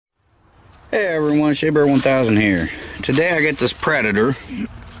Hey everyone, Shabear 1000 here. Today I got this Predator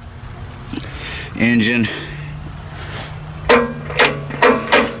engine.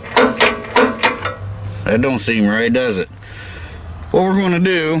 That don't seem right, does it? What we're going to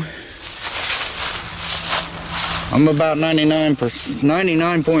do, I'm about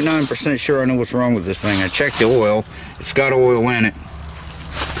 99.9% sure I know what's wrong with this thing. I checked the oil. It's got oil in it.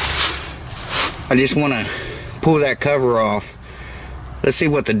 I just want to pull that cover off. Let's see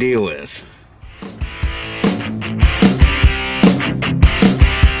what the deal is.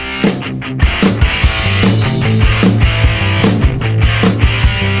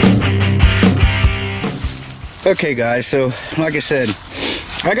 Okay guys, so like I said,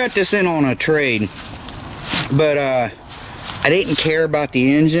 I got this in on a trade, but I didn't care about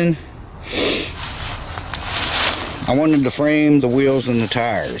the engine. I wanted the frame, the wheels, and the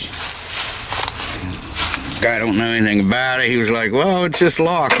tires. Guy don't know anything about it. He was like, well, it's just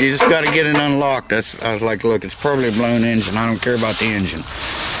locked. You just got to get it unlocked. I was like, look, it's probably a blown engine. I don't care about the engine.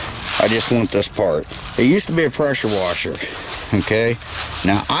 I just want this part. It used to be a pressure washer, okay?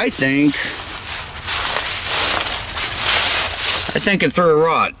 Now, I think it threw a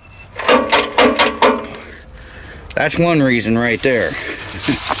rod. That's one reason right there.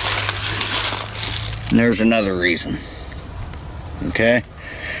 And there's another reason. Okay?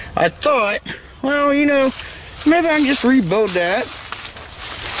 I thought, well, you know, maybe I can just rebuild that.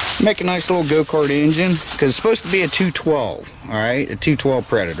 Make a nice little go-kart engine. Because it's supposed to be a 212. Alright? A 212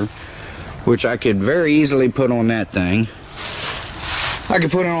 Predator. Which I could very easily put on that thing. I could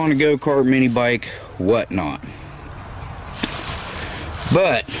put it on a go-kart, mini bike, whatnot.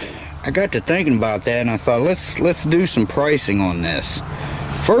 But I got to thinking about that and I thought let's do some pricing on this.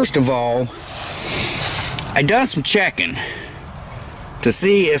 First of all, I done some checking to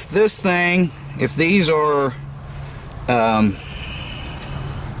see if this thing, if these are burn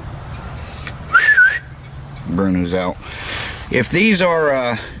those out. If these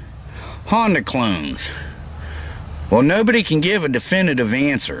are Honda clones. Well, nobody can give a definitive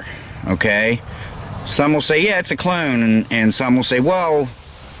answer, okay? Some will say, yeah, it's a clone, and some will say, well,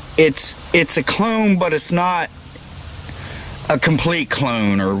 it's a clone, but it's not a complete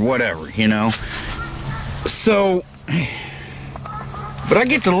clone or whatever, you know. So, but I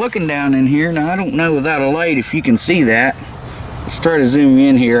get to looking down in here. Now, I don't know without a light if you can see that. Let's try to zoom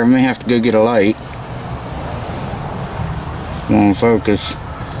in here. I may have to go get a light. Come on, focus.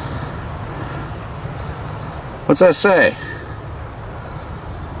 What's that say?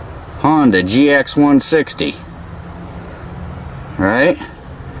 Honda GX160, right?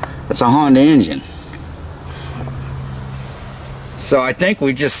 That's a Honda engine. So I think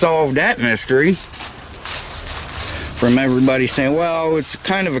we just solved that mystery from everybody saying, well, it's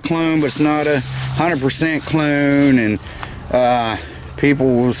kind of a clone, but it's not a 100% clone, and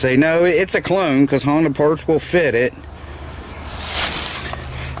people will say, no, it's a clone because Honda parts will fit it.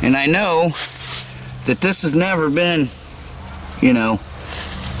 And I know that this has never been, you know,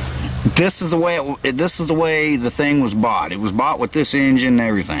 this is the way the thing was bought. It was bought with this engine and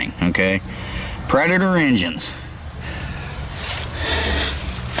everything, okay? Predator engines.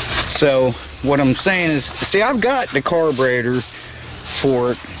 So what I'm saying is, see, I've got the carburetor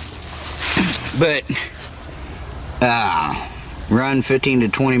for it, but run 15 to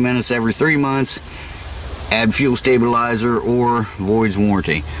 20 minutes every 3 months, add fuel stabilizer or voids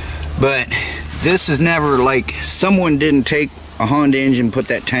warranty. But this is never like someone didn't take a Honda engine, put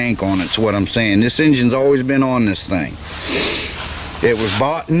that tank on it. That's what I'm saying. This engine's always been on this thing. It was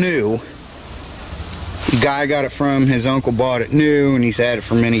bought new. The guy got it from his uncle, bought it new, and he's had it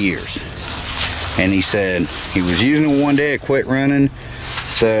for many years. And he said he was using it one day, it quit running,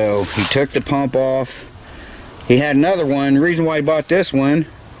 so he took the pump off. He had another one. The reason why he bought this one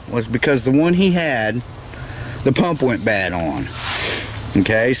was because the one he had, the pump went bad on.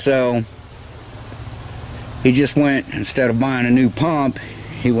 Okay, so he just went, instead of buying a new pump,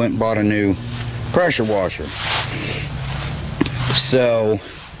 he went and bought a new pressure washer. So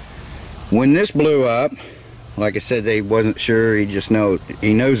when this blew up, like I said, they wasn't sure. He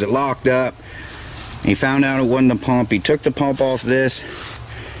knows it locked up. He found out it wasn't the pump. He took the pump off this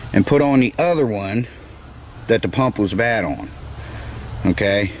and put on the other one that the pump was bad on.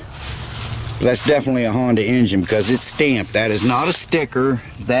 Okay, that's definitely a Honda engine because it's stamped. That is not a sticker.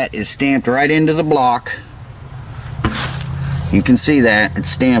 That is stamped right into the block. You can see that. It's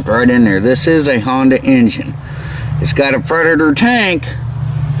stamped right in there. This is a Honda engine. It's got a Predator tank.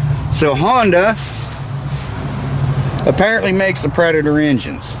 So Honda apparently makes the Predator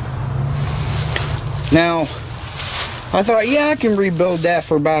engines. Now, I thought, yeah, I can rebuild that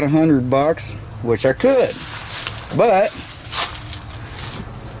for about $100, which I could. But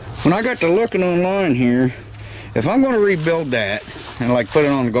when I got to looking online here, if I'm going to rebuild that and like put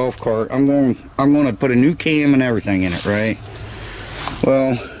it on a golf cart, I'm going to put a new cam and everything in it, right?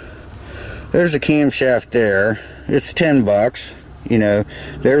 Well, there's a camshaft there. It's 10 bucks. You know,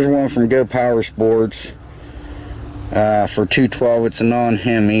 there's one from Go Power Sports for $212. It's a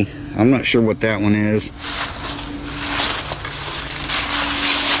non-Hemi. I'm not sure what that one is.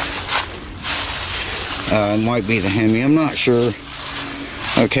 It might be the Hemi. I'm not sure.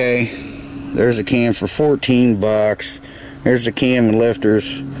 Okay, there's a cam for 14 bucks. There's a cam and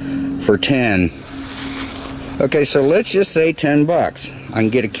lifters for 10. Okay, so let's just say 10 bucks. I can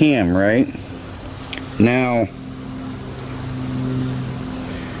get a cam, right? Now,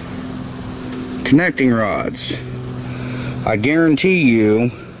 connecting rods. I guarantee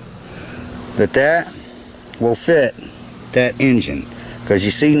you that will fit that engine, because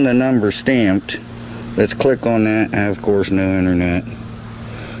you see the number stamped. Let's click on that. Of course, no internet.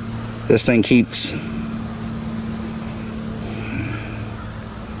 This thing keeps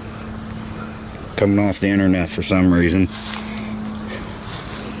coming off the internet for some reason.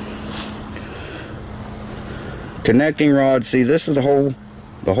 Connecting rod. See, this is the whole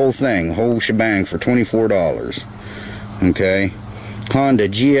thing, whole shebang for $24. Okay, Honda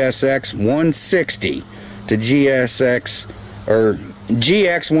GSX 160 to GSX or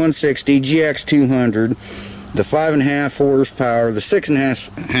GX 160, GX 200, the 5.5 horsepower, the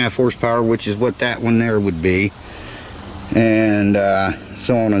 6.5 horsepower, which is what that one there would be, and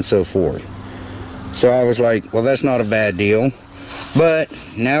so on and so forth. So I was like, well, that's not a bad deal. But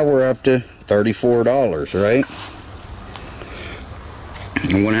now we're up to $34, right?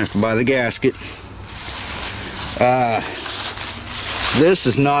 I'm gonna have to buy the gasket. This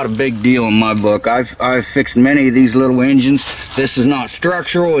is not a big deal in my book. I've fixed many of these little engines. This is not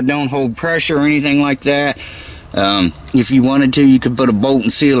structural. It don't hold pressure or anything like that. If you wanted to, you could put a bolt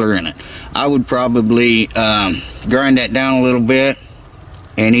and sealer in it. I would probably grind that down a little bit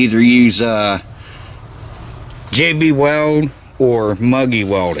and either use JB weld or muggy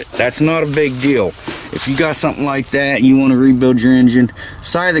weld it. That's not a big deal. If you got something like that and you want to rebuild your engine,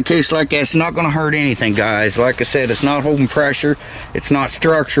 side of the case like that, it's not going to hurt anything, guys. Like I said, it's not holding pressure. It's not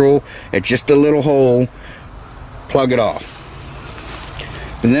structural. It's just a little hole. Plug it off.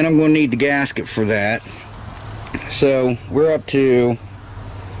 And then I'm going to need the gasket for that. So we're up to,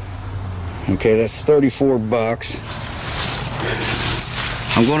 okay, that's 34 bucks.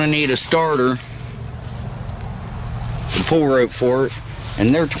 I'm going to need a starter, the pull rope for it,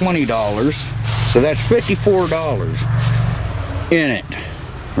 and they're $20. So that's $54 in it,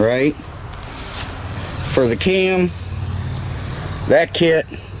 right? For the cam, that kit,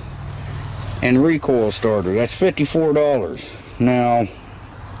 and recoil starter, that's $54. Now,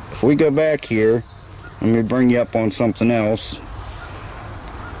 if we go back here, let me bring you up on something else.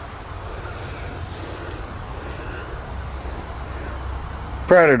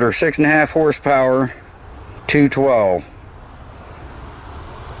 Predator, 6.5 horsepower, 212.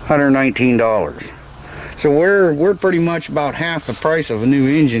 $119. So we're pretty much about half the price of a new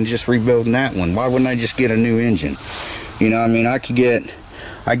engine just rebuilding that one. Why wouldn't I just get a new engine? You know, I mean, I get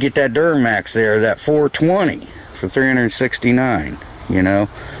that Duramax there, that 420 for $369, you know.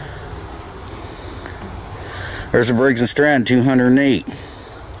 There's a Briggs & Stratton 208,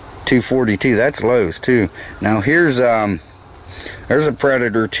 242. That's Lowe's too. Now there's a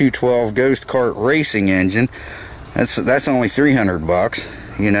Predator 212 Ghost Kart racing engine. That's only 300 bucks.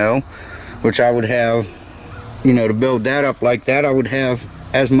 You know, which I would have, you know, to build that up like that, I would have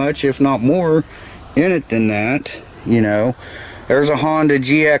as much, if not more, in it than that. You know, there's a Honda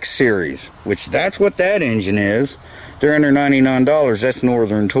GX series, which that's what that engine is. $399. That's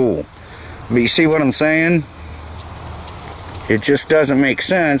Northern Tool. But you see what I'm saying? It just doesn't make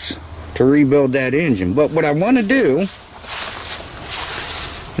sense to rebuild that engine. But what I want to do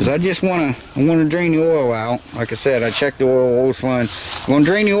is I want to drain the oil out. Like I said, I checked the oil's fine. I'm going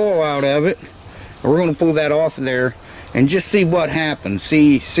to drain the oil out of it, and we're going to pull that off of there and just see what happens.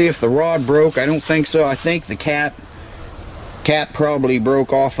 See if the rod broke. I don't think so. I think the cap probably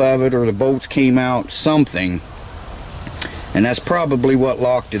broke off of it, or the bolts came out, something, and that's probably what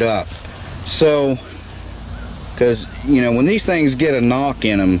locked it up. So, because, you know, when these things get a knock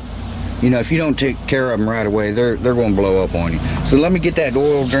in them, you know, if you don't take care of them right away, they're going to blow up on you. So let me get that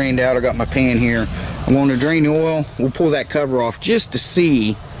oil drained out. I got my pan here. I'm going to drain the oil. We'll pull that cover off just to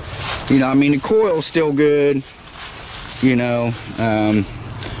see. You know, I mean, the coil's still good. You know, I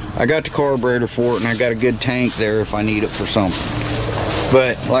got the carburetor for it, and I got a good tank there if I need it for something.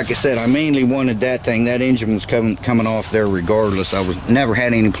 But like I said, I mainly wanted that thing. That engine was coming off there regardless. I never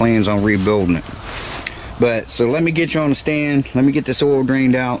had any plans on rebuilding it. But so let me get you on the stand, let me get this oil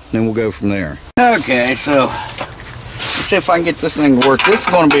drained out, then we'll go from there. Okay, so let's see if I can get this thing to work. This is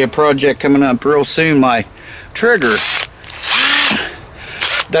going to be a project coming up real soon. My trigger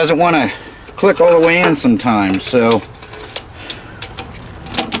doesn't want to click all the way in sometimes, so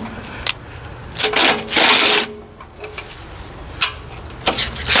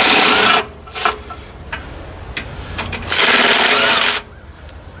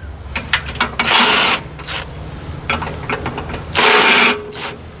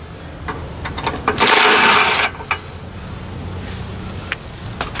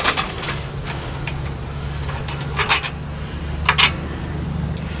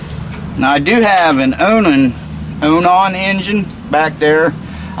now I do have an Onan engine back there.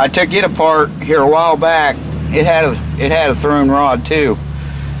 I took it apart here a while back. It had a thrown rod too,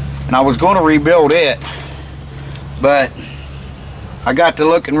 and I was going to rebuild it, but I got to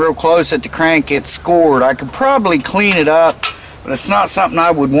looking real close at the crank. It's scored. I could probably clean it up, but it's not something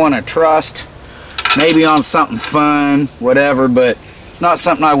I would want to trust. Maybe on something fun, whatever, but it's not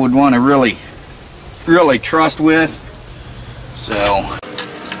something I would want to really trust with. So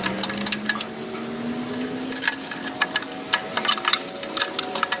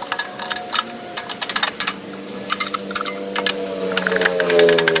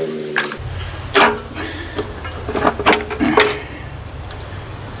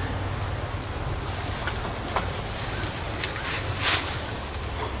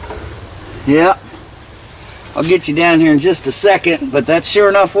yeah, I'll get you down here in just a second, but that's sure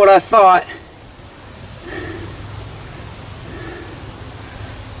enough what I thought.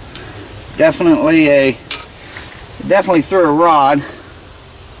 Definitely threw a rod.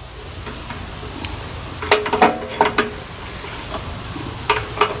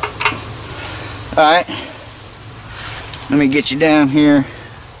 Alright, let me get you down here.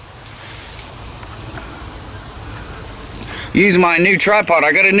 Using my new tripod.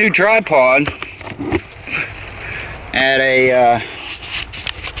 I got a new tripod at a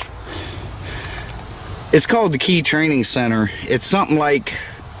it's called the Key Training Center. It's something like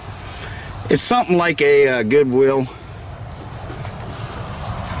a Goodwill.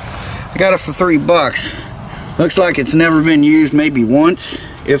 I got it for $3. Looks like it's never been used, maybe once,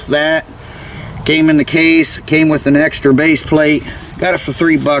 if that. Came in the case, came with an extra base plate. Got it for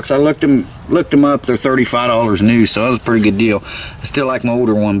 $3. I looked them up. They're $35 new, so that was a pretty good deal. I still like my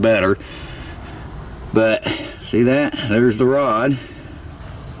older one better. But see that? There's the rod.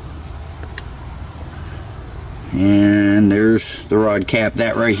 And there's the rod cap.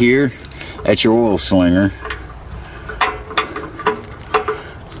 That right here, that's your oil slinger.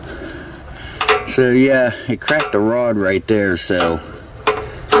 So yeah, it cracked the rod right there, so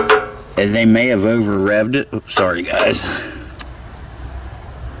and they may have over revved it. Oops, sorry guys.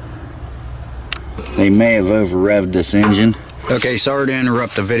 They may have over revved this engine. Okay, sorry to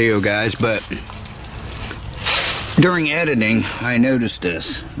interrupt the video guys, but during editing I noticed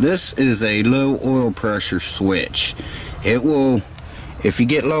this. This is a low oil pressure switch. It will, if you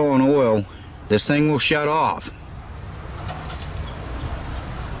get low on oil, this thing will shut off.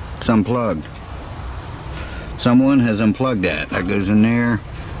 It's unplugged. Someone has unplugged that. That goes in there.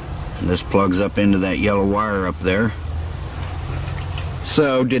 This plugs up into that yellow wire up there.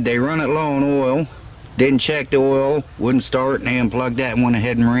 So did they run it low on oil, didn't check the oil, wouldn't start, and they unplugged that and went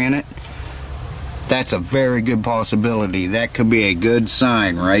ahead and ran it? That's a very good possibility. That could be a good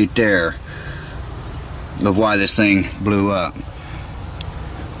sign right there of why this thing blew up.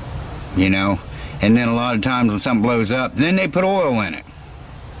 You know, and then a lot of times when something blows up, then they put oil in it.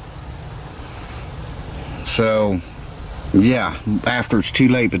 So yeah, after it's too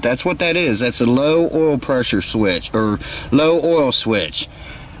late. But that's what that is. That's a low oil pressure switch, or low oil switch.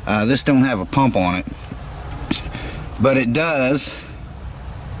 This don't have a pump on it, but it does.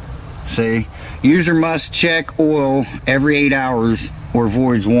 See, user must check oil every 8 hours or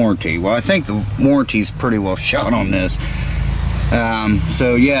voids warranty. Well, I think the warranty's pretty well shot on this.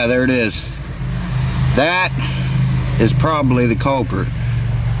 So yeah, there it is. That is probably the culprit.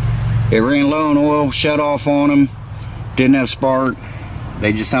 It ran low on oil, shut off on them, didn't have spark.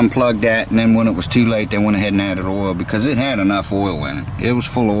 They just unplugged that, and then when it was too late, they went ahead and added oil because it had enough oil in it. It was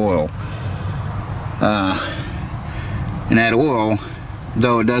full of oil. And that oil,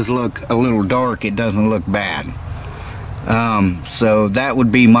 though it does look a little dark, it doesn't look bad. So that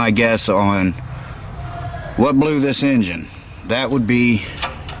would be my guess on what blew this engine. That's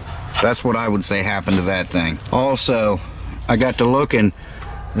what I would say happened to that thing. Also, I got to looking,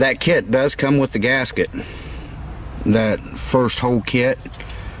 that kit does come with the gasket. That first whole kit,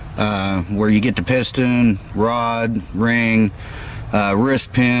 where you get the piston, rod, ring,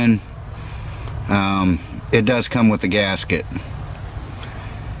 wrist pin, it does come with a gasket.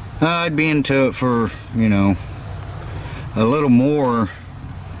 I'd be into it for, you know, a little more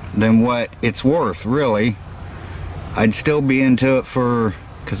than what it's worth, really. I'd still be into it for,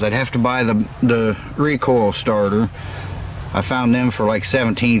 because I'd have to buy the recoil starter. I found them for like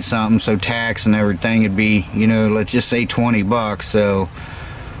 17 something, so tax and everything would be, you know, let's just say 20 bucks. So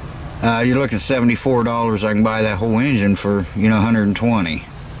you're looking at $74. I can buy that whole engine for, you know, 120.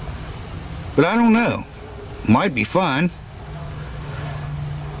 But I don't know. Might be fun.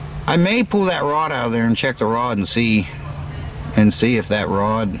 I may pull that rod out of there and check the rod and see if that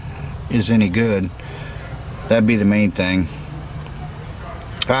rod is any good. That'd be the main thing.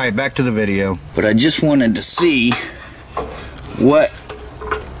 Alright, back to the video. But I just wanted to see what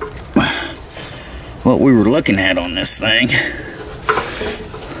we were looking at on this thing.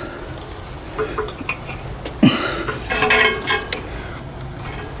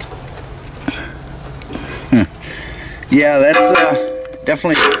 Yeah, that's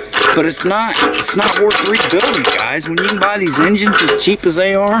definitely, but it's not worth rebuilding, guys. When you can buy these engines as cheap as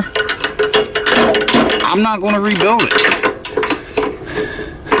they are, I'm not going to rebuild it.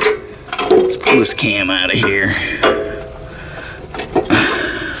 Let's pull this cam out of here.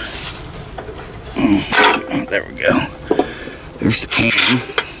 Oh, there we go. There's the cam.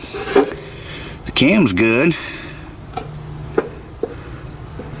 The cam's good.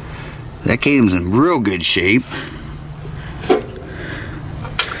 That cam's in real good shape.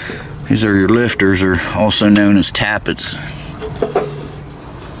 These are your lifters, or also known as tappets.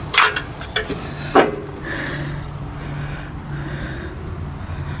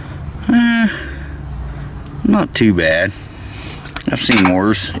 Not too bad. I've seen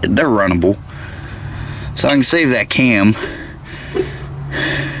worse. They're runnable. So I can save that cam.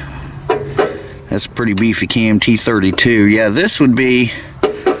 That's a pretty beefy cam, T32. Yeah, this would be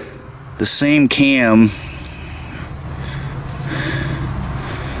the same cam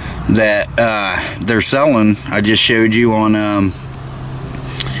that they're selling. I just showed you on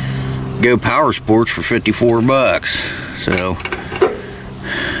Go Power Sports for 54 bucks. So,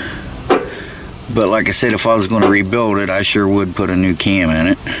 but like I said, if I was going to rebuild it, I sure would put a new cam in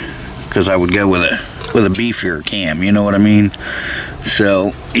it, because I would go with a beefier cam, you know what I mean?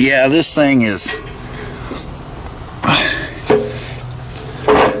 So yeah, this thing is,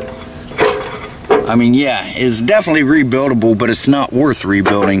 I mean, yeah, it's definitely rebuildable, but it's not worth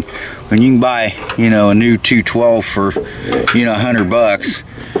rebuilding when you can buy, you know, a new 212 for, you know, 100 bucks.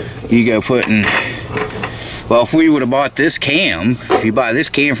 You go putting, well, if we would have bought this cam, if you buy this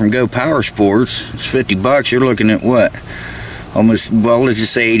cam from Go Power Sports, it's 50 bucks. You're looking at what? Almost, well, let's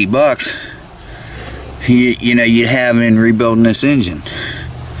just say 80 bucks. You know, you'd have in rebuilding this engine.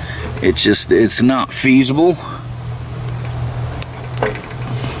 It's just, it's not feasible.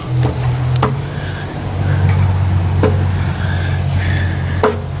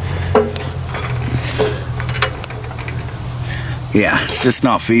 Yeah, it's just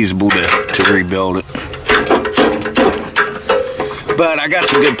not feasible to rebuild it. But I got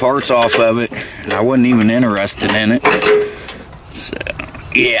some good parts off of it, and I wasn't even interested in it. So,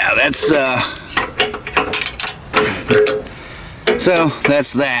 yeah, that's so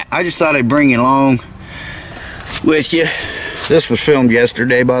that's that. I just thought I'd bring you along with you. This was filmed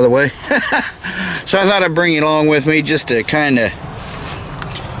yesterday, by the way. So I thought I'd bring you along with me just to kind of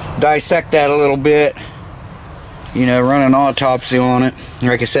dissect that a little bit. You know, run an autopsy on it.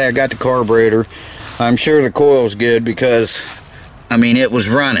 Like I said, I got the carburetor. I'm sure the coil's good, because I mean, it was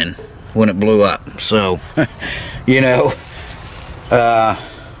running when it blew up. So you know,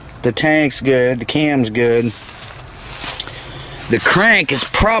 the tank's good, the cam's good, the crank is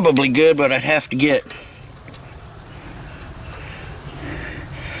probably good, but I'd have to get,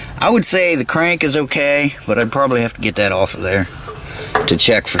 I would say the crank is okay, but I'd probably have to get that off of there to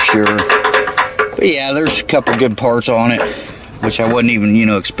check for sure. But yeah, there's a couple good parts on it, which I wasn't even, you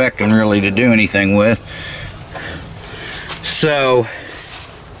know, expecting really to do anything with. So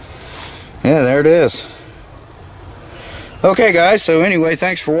yeah, there it is. Okay guys, so anyway,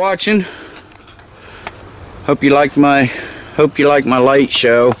 thanks for watching. Hope you liked my light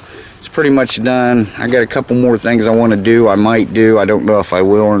show. It's pretty much done. I got a couple more things I want to do. I might do. I don't know if I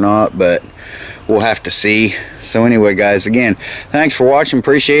will or not, but we'll have to see. So anyway guys, again, thanks for watching.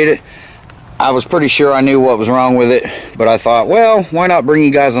 Appreciate it. I was pretty sure I knew what was wrong with it, but I thought, well, why not bring you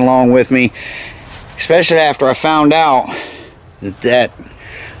guys along with me, especially after I found out that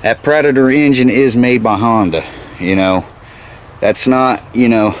Predator engine is made by Honda. You know, that's not, you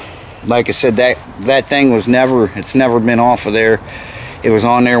know, like I said, that thing was never, it's never been off of there. It was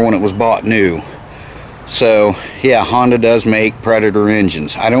on there when it was bought new. So yeah, Honda does make Predator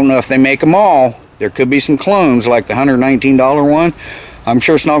engines. I don't know if they make them all, There could be some clones like the $119 one. I'm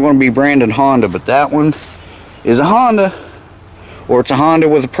sure it's not going to be branded Honda, but that one is a Honda, or it's a Honda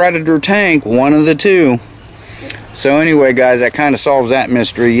with a Predator tank, one of the two. So anyway, guys, that kind of solves that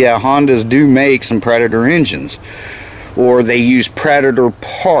mystery. Yeah, Hondas do make some Predator engines, or they use Predator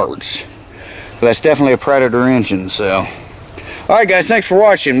parts. But that's definitely a Predator engine. So alright guys, thanks for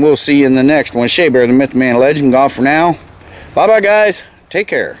watching. We'll see you in the next one. Shea Bear, the Myth, Man, Legend, gone for now. Bye bye guys, take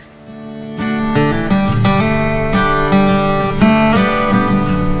care.